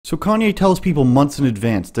So Kanye tells people months in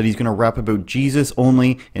advance that he's going to rap about Jesus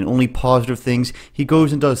only and only positive things. He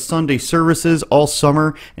goes and does Sunday services all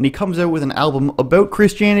summer, and he comes out with an album about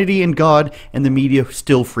Christianity and God, and the media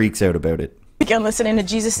still freaks out about it. You're listening to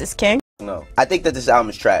Jesus is King? No. I think that this album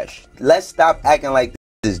is trash. Let's stop acting like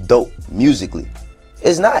this is dope musically.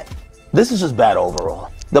 It's not. This is just bad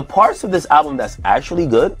overall. The parts of this album that's actually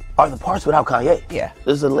good are the parts without Kanye. Yeah.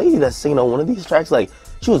 There's a lady that's singing on one of these tracks, like,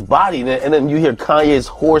 she was bodied, and then you hear Kanye's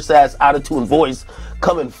hoarse-ass, out-of-tune voice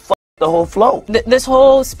come and f*** the whole flow. This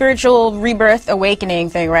whole spiritual rebirth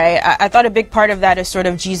awakening thing, right? I thought a big part of that is sort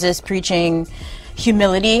of Jesus preaching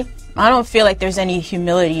humility. I don't feel like there's any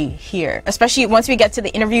humility here, especially once we get to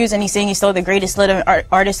the interviews and he's saying he's still the greatest living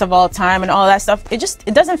artist of all time and all that stuff.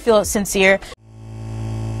 It doesn't feel sincere.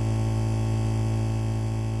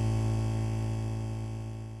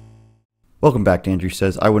 Welcome back to Andrew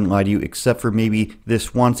Says. I wouldn't lie to you, except for maybe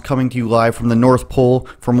this once, coming to you live from the North Pole,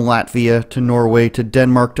 from Latvia to Norway to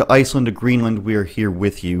Denmark to Iceland to Greenland. We are here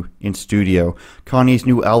with you in studio. Kanye's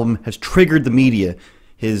new album has triggered the media.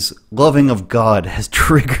 His loving of God has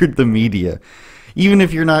triggered the media. Even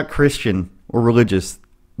if you're not Christian or religious,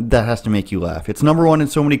 that has to make you laugh. It's #1 in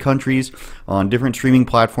so many countries, on different streaming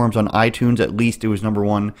platforms, on iTunes at least it was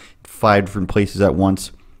 #1, 5 different places at once.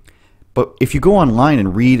 But if you go online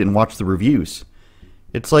and read and watch the reviews,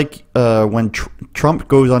 it's like when Trump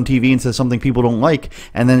goes on TV and says something people don't like,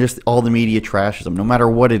 and then just all the media trashes him, no matter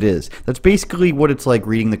what it is. That's basically what it's like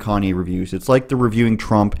reading the Kanye reviews. It's like the reviewing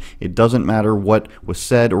Trump. It doesn't matter what was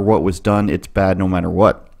said or what was done. It's bad no matter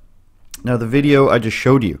what. Now, the video I just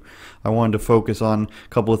showed you, I wanted to focus on a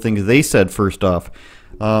couple of things they said first off.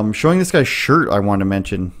 Showing this guy's shirt, I wanted to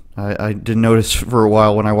mention. I didn't notice for a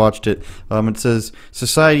while when I watched it. It says,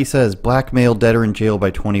 society says black male dead or in jail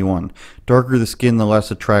by 21. Darker the skin, the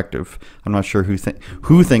less attractive. I'm not sure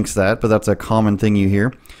who thinks that, but that's a common thing you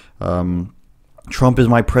hear. Trump is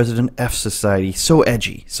my president, F society. So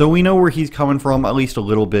edgy. So we know where he's coming from, at least a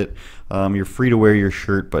little bit. You're free to wear your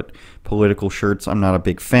shirt, but political shirts I'm not a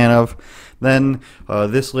big fan of. Then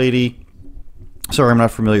this lady, sorry, I'm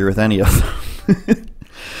not familiar with any of them.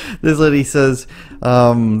 This lady says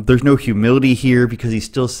there's no humility here because he's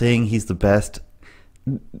still saying he's the best.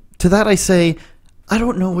 To that I say, I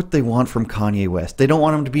don't know what they want from Kanye West. They don't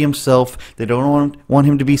want him to be himself. They don't want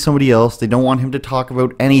him to be somebody else. They don't want him to talk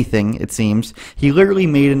about anything, it seems. He literally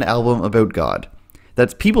made an album about God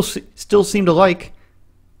that people still seem to like,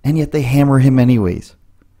 and yet they hammer him anyways.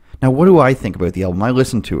 Now, what do I think about the album? I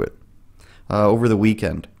listened to it over the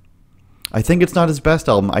weekend. I think it's not his best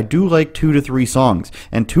album. I do like 2 to 3 songs,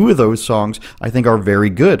 and 2 of those songs I think are very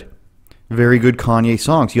good. Very good Kanye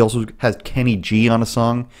songs. He also has Kenny G on a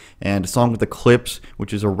song, and a song with the Clips,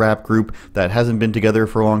 which is a rap group that hasn't been together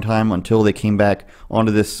for a long time until they came back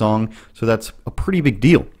onto this song, so that's a pretty big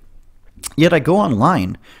deal. Yet I go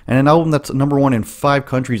online, and an album that's #1 in 5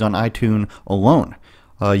 countries on iTunes alone.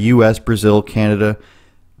 US, Brazil, Canada,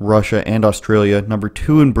 Russia, and Australia.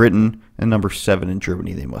 #2 in Britain, and #7 in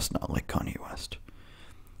Germany. They must not like Kanye West.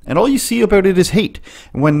 And all you see about it is hate.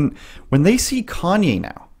 When they see Kanye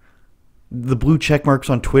now, the blue check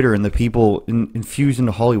marks on Twitter and the people infused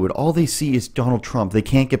into Hollywood, all they see is Donald Trump. They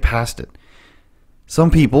can't get past it.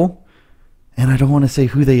 Some people, and I don't want to say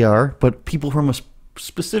who they are, but people from a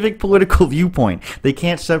specific political viewpoint, they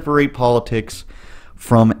can't separate politics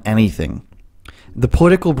from anything. The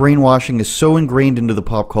political brainwashing is so ingrained into the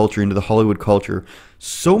pop culture, into the Hollywood culture,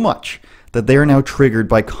 so much that they are now triggered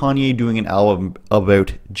by Kanye doing an album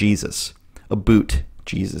about Jesus. About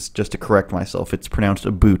Jesus, just to correct myself. It's pronounced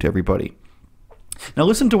about, everybody. Now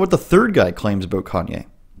listen to what the third guy claims about Kanye.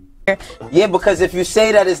 Yeah, because if you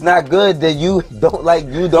say that it's not good, then you don't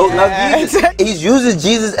love Jesus. He's using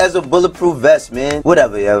Jesus as a bulletproof vest, man.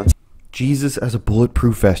 Whatever, yo. Jesus as a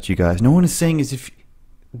bulletproof vest, you guys. No one is saying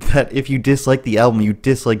that if you dislike the album, you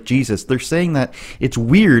dislike Jesus. They're saying that it's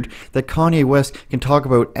weird that Kanye West can talk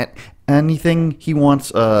about anything he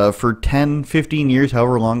wants for 10, 15 years,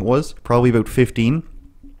 however long it was, probably about 15.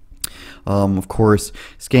 Of course,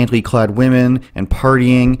 scantily clad women and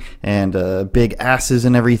partying and big asses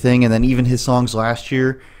and everything. And then even his songs last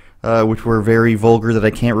year, which were very vulgar that I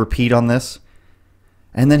can't repeat on this.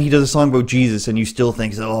 And then he does a song about Jesus, and you still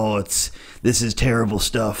think, oh, this is terrible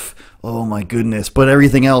stuff. Oh my goodness! But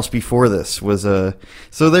everything else before this was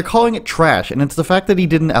so they're calling it trash, and it's the fact that he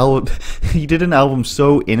did an album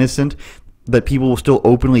so innocent that people will still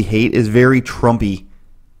openly hate is very Trumpy,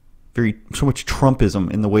 so much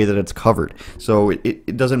Trumpism in the way that it's covered. So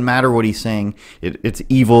it doesn't matter what he's saying. It's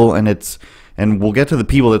evil, and we'll get to the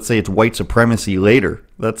people that say it's white supremacy later.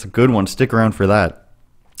 That's a good one. Stick around for that.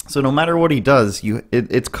 So no matter what he does,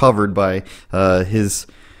 it's covered by his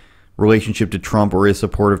relationship to Trump or is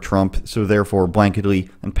supportive of Trump, so therefore blanketly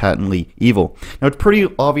and patently evil. Now, it's pretty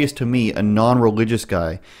obvious to me, a non-religious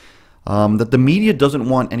guy, that the media doesn't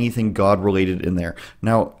want anything God-related in there.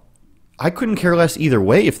 Now, I couldn't care less either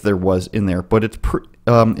way if there was in there, but it's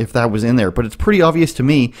if that was in there, but it's pretty obvious to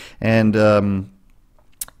me, and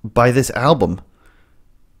by this album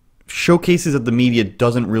showcases that the media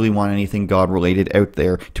doesn't really want anything God-related out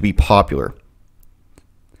there to be popular.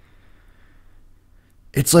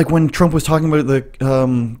 It's like when Trump was talking about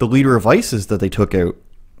the leader of ISIS that they took out.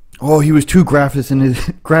 Oh, he was too graphic in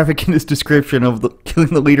his description of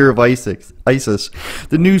killing the leader of ISIS.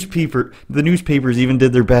 The newspapers even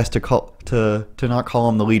did their best to not call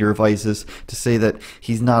him the leader of ISIS, to say that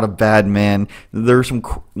he's not a bad man. There were some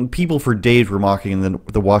people for days were mocking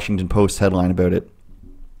the Washington Post headline about it.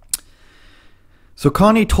 So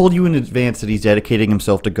Kanye told you in advance that he's dedicating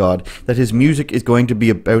himself to God, that his music is going to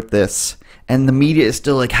be about this. And the media is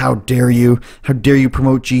still like, how dare you? How dare you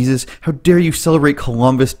promote Jesus? How dare you celebrate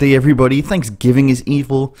Columbus Day, everybody? Thanksgiving is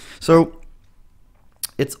evil. So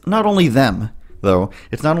it's not only them, though.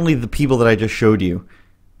 It's not only the people that I just showed you.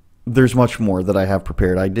 There's much more that I have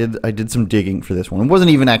prepared. I did some digging for this one. It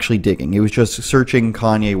wasn't even actually digging. It was just searching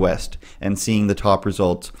Kanye West and seeing the top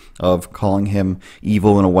results of calling him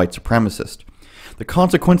evil and a white supremacist. The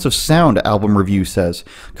Consequence of Sound album review says,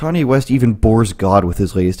 Kanye West even bores God with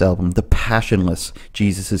his latest album, The Passionless,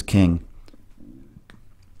 Jesus is King.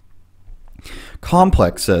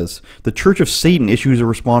 Complex says, the Church of Satan issues a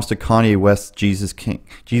response to Kanye West's Jesus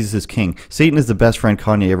is King. Satan is the best friend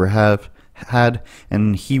Kanye ever had,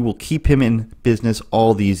 and he will keep him in business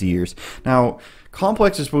all these years. Now,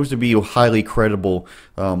 Complex is supposed to be a highly credible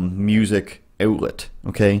music outlet,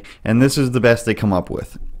 okay? And this is the best they come up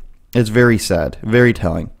with. It's very sad, very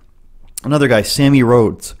telling. Another guy, Sammy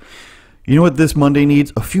Rhodes. You know what this Monday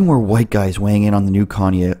needs? A few more white guys weighing in on the new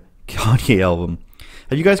Kanye album.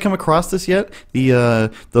 Have you guys come across this yet?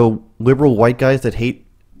 The liberal white guys that hate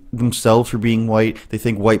themselves for being white. They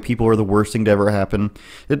think white people are the worst thing to ever happen.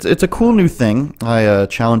 It's a cool new thing. I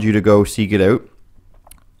challenge you to go seek it out.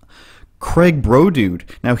 Craig Brodude.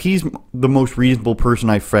 Now, he's the most reasonable person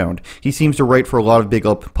I've found. He seems to write for a lot of big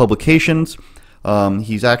publications.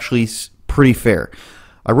 He's actually pretty fair.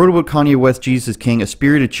 I wrote about Kanye West, Jesus is King, a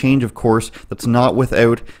spirited change, of course, that's not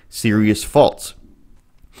without serious faults.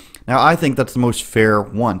 Now, I think that's the most fair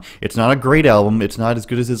one. It's not a great album. It's not as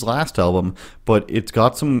good as his last album, but it's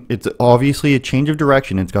obviously a change of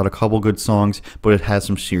direction. It's got a couple good songs, but it has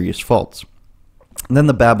some serious faults. And then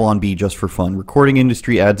the Babylon Bee, just for fun. Recording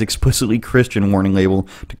industry adds explicitly Christian warning label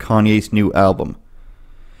to Kanye's new album.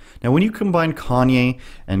 Now, when you combine Kanye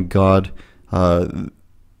and God,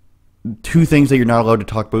 two things that you're not allowed to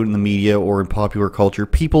talk about in the media or in popular culture,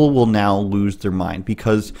 people will now lose their mind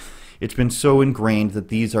because it's been so ingrained that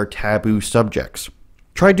these are taboo subjects.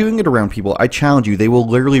 Try doing it around people. I challenge you. They will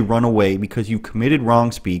literally run away because you committed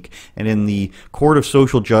wrong speak, and in the court of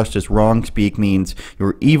social justice, wrong speak means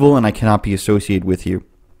you're evil and I cannot be associated with you.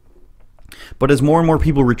 But as more and more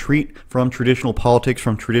people retreat from traditional politics,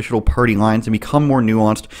 from traditional party lines, and become more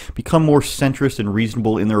nuanced, become more centrist and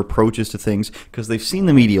reasonable in their approaches to things, because they've seen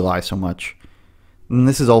the media lie so much. And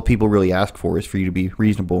this is all people really ask for, is for you to be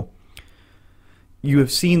reasonable. You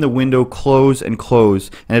have seen the window close and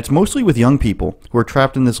close, and it's mostly with young people who are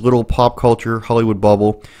trapped in this little pop culture Hollywood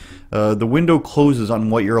bubble. The window closes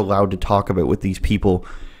on what you're allowed to talk about with these people,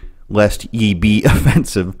 lest ye be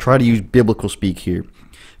offensive. Try to use biblical speak here.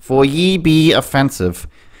 For ye be offensive.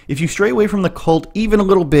 If you stray away from the cult even a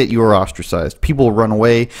little bit, you are ostracized. People will run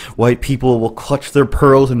away. White people will clutch their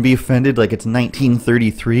pearls and be offended like it's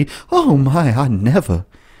 1933. Oh my, I never.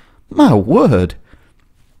 My word.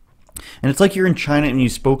 And it's like you're in China and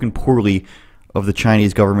you've spoken poorly of the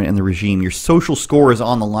Chinese government and the regime. Your social score is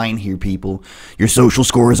on the line here, people. Your social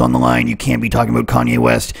score is on the line. You can't be talking about Kanye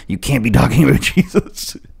West. You can't be talking about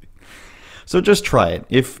Jesus. So just try it.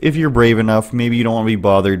 If you're brave enough, maybe you don't want to be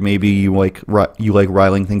bothered. Maybe you like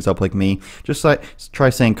riling things up like me. Just try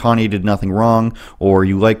saying Kanye did nothing wrong, or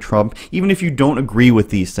you like Trump. Even if you don't agree with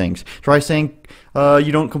these things, try saying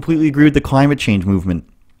you don't completely agree with the climate change movement.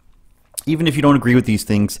 Even if you don't agree with these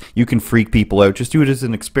things, you can freak people out. Just do it as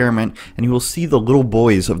an experiment, and you will see the little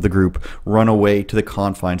boys of the group run away to the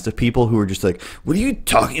confines. The people who are just like, what are you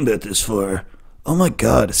talking about this for? Oh my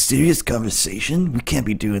God, a serious conversation? We can't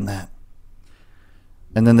be doing that.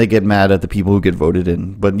 And then they get mad at the people who get voted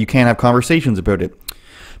in. But you can't have conversations about it.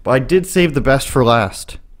 But I did save the best for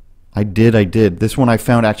last. I did. This one I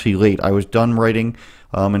found actually late. I was done writing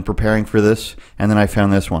and preparing for this, and then I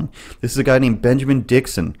found this one. This is a guy named Benjamin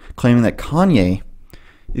Dixon claiming that Kanye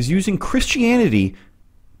is using Christianity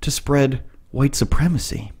to spread white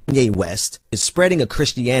supremacy. Kanye West is spreading a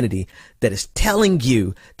Christianity that is telling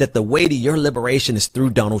you that the way to your liberation is through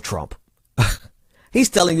Donald Trump. He's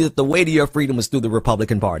telling you that the way to your freedom is through the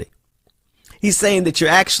Republican Party. He's saying that you're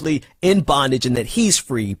actually in bondage and that he's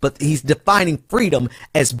free, but he's defining freedom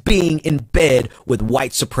as being in bed with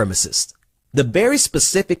white supremacists. The very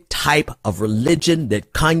specific type of religion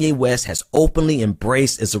that Kanye West has openly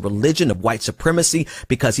embraced is a religion of white supremacy,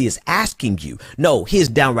 because he is asking you, no, he is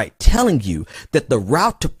downright telling you that the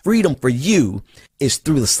route to freedom for you is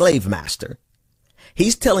through the slave master.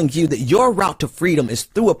 He's telling you that your route to freedom is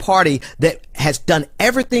through a party that has done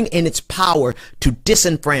everything in its power to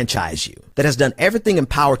disenfranchise you, that has done everything in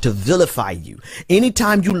power to vilify you.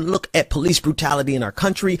 Anytime you look at police brutality in our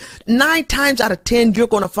country, 9 times out of 10, you're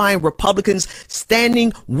going to find Republicans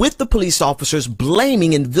standing with the police officers,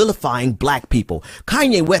 blaming and vilifying black people.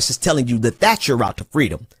 Kanye West is telling you that that's your route to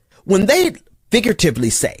freedom. When they figuratively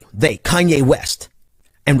say, Kanye West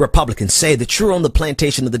and Republicans say that you're on the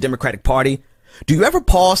plantation of the Democratic Party, do you ever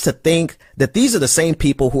pause to think that these are the same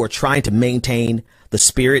people who are trying to maintain the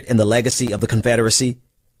spirit and the legacy of the Confederacy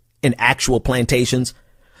in actual plantations?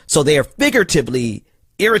 So they are figuratively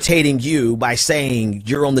irritating you by saying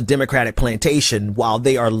you're on the Democratic plantation, while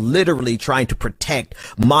they are literally trying to protect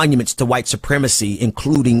monuments to white supremacy,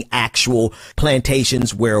 including actual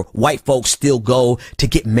plantations where white folks still go to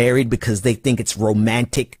get married because they think it's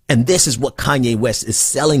romantic. And this is what Kanye West is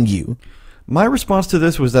selling you. My response to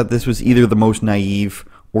this was that this was either the most naive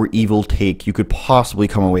or evil take you could possibly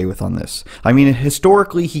come away with on this. I mean,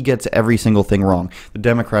 historically, he gets every single thing wrong. The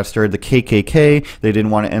Democrats started the KKK. They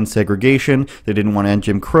didn't want to end segregation. They didn't want to end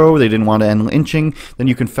Jim Crow. They didn't want to end lynching. Then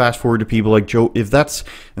you can fast forward to people like Joe,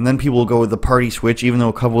 and then people will go with the party switch, even though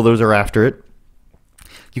a couple of those are after it.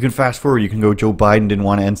 You can fast forward. You can go, Joe Biden didn't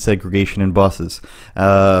want to end segregation in buses.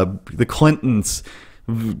 The Clintons,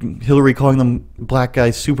 Hillary calling them black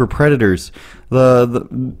guys super predators,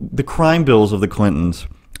 the crime bills of the Clintons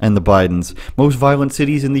and the Bidens. Most violent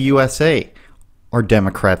cities in the USA are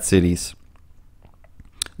Democrat cities.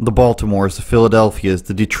 The Baltimores, the Philadelphias,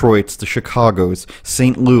 the Detroits, the Chicagos,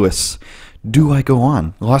 St. Louis. Do I go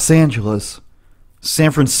on? Los Angeles,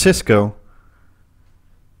 San Francisco.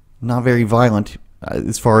 Not very violent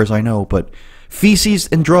as far as I know, but feces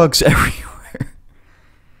and drugs everywhere.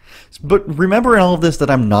 But remember in all of this that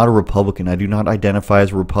I'm not a Republican. I do not identify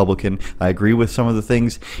as a Republican. I agree with some of the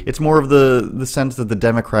things. It's more of the sense that the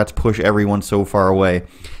Democrats push everyone so far away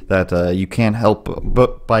that you can't help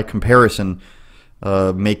but by comparison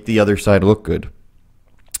make the other side look good.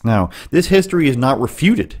 Now, this history is not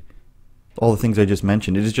refuted. All the things I just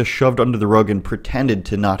mentioned. It is just shoved under the rug and pretended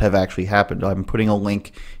to not have actually happened. I'm putting a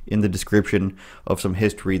link in the description of some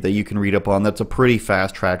history that you can read up on. That's a pretty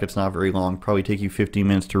fast track. It's not very long. Probably take you 15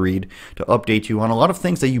 minutes to read, to update you on a lot of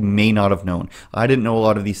things that you may not have known. I didn't know a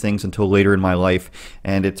lot of these things until later in my life,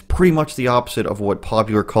 and it's pretty much the opposite of what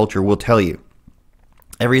popular culture will tell you.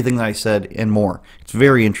 Everything that I said and more. It's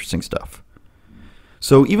very interesting stuff.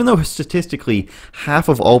 So even though statistically half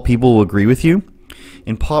of all people will agree with you,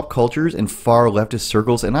 in pop cultures and far leftist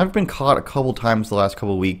circles, and I've been caught a couple times the last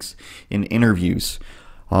couple of weeks in interviews.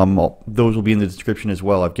 Those will be in the description as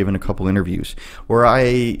well. I've given a couple interviews where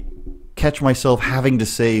I catch myself having to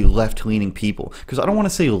say left-leaning people, because I don't want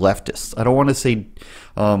to say leftists. I don't want to say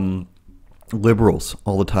liberals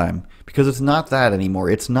all the time, because it's not that anymore.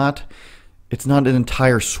 It's not an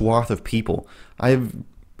entire swath of people. I've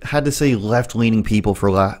had to say left-leaning people for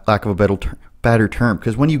lack of a better term,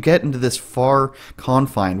 because when you get into this far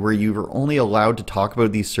confine where you are only allowed to talk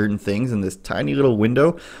about these certain things in this tiny little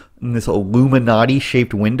window, in this Illuminati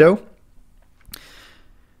shaped window,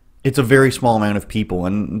 it's a very small amount of people,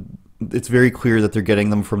 and it's very clear that they're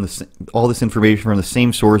getting them from all this information from the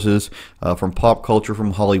same sources, from pop culture,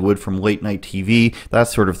 from Hollywood, from late night TV, that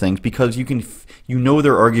sort of things, because you know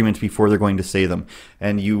their arguments before they're going to say them,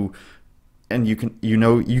 and you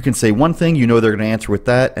can say one thing, you know they're going to answer with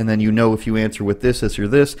that, and then you know if you answer with this, or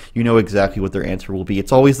this, you know exactly what their answer will be.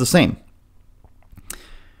 It's always the same.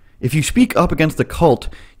 If you speak up against the cult,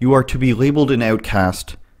 you are to be labeled an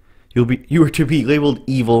outcast. You are to be labeled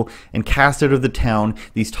evil and cast out of the town.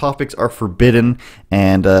 These topics are forbidden,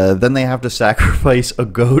 and then they have to sacrifice a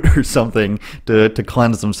goat or something to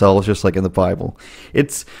cleanse themselves, just like in the Bible.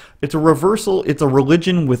 It's a reversal. It's a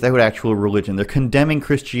religion without actual religion. They're condemning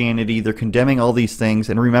Christianity. They're condemning all these things.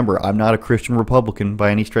 And remember, I'm not a Christian Republican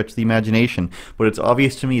by any stretch of the imagination, but it's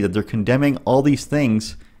obvious to me that they're condemning all these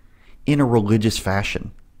things in a religious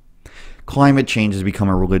fashion. Climate change has become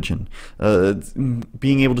a religion.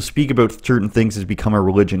 Being able to speak about certain things has become a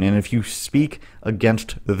religion. And if you speak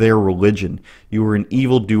against their religion, you are an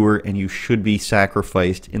evildoer and you should be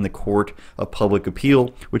sacrificed in the court of public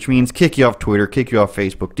appeal, which means kick you off Twitter, kick you off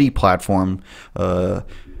Facebook, deplatform.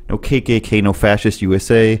 No KKK, no fascist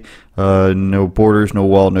USA, no borders, no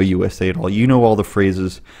wall, no USA at all. You know all the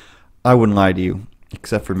phrases. I wouldn't lie to you,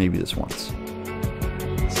 except for maybe this once.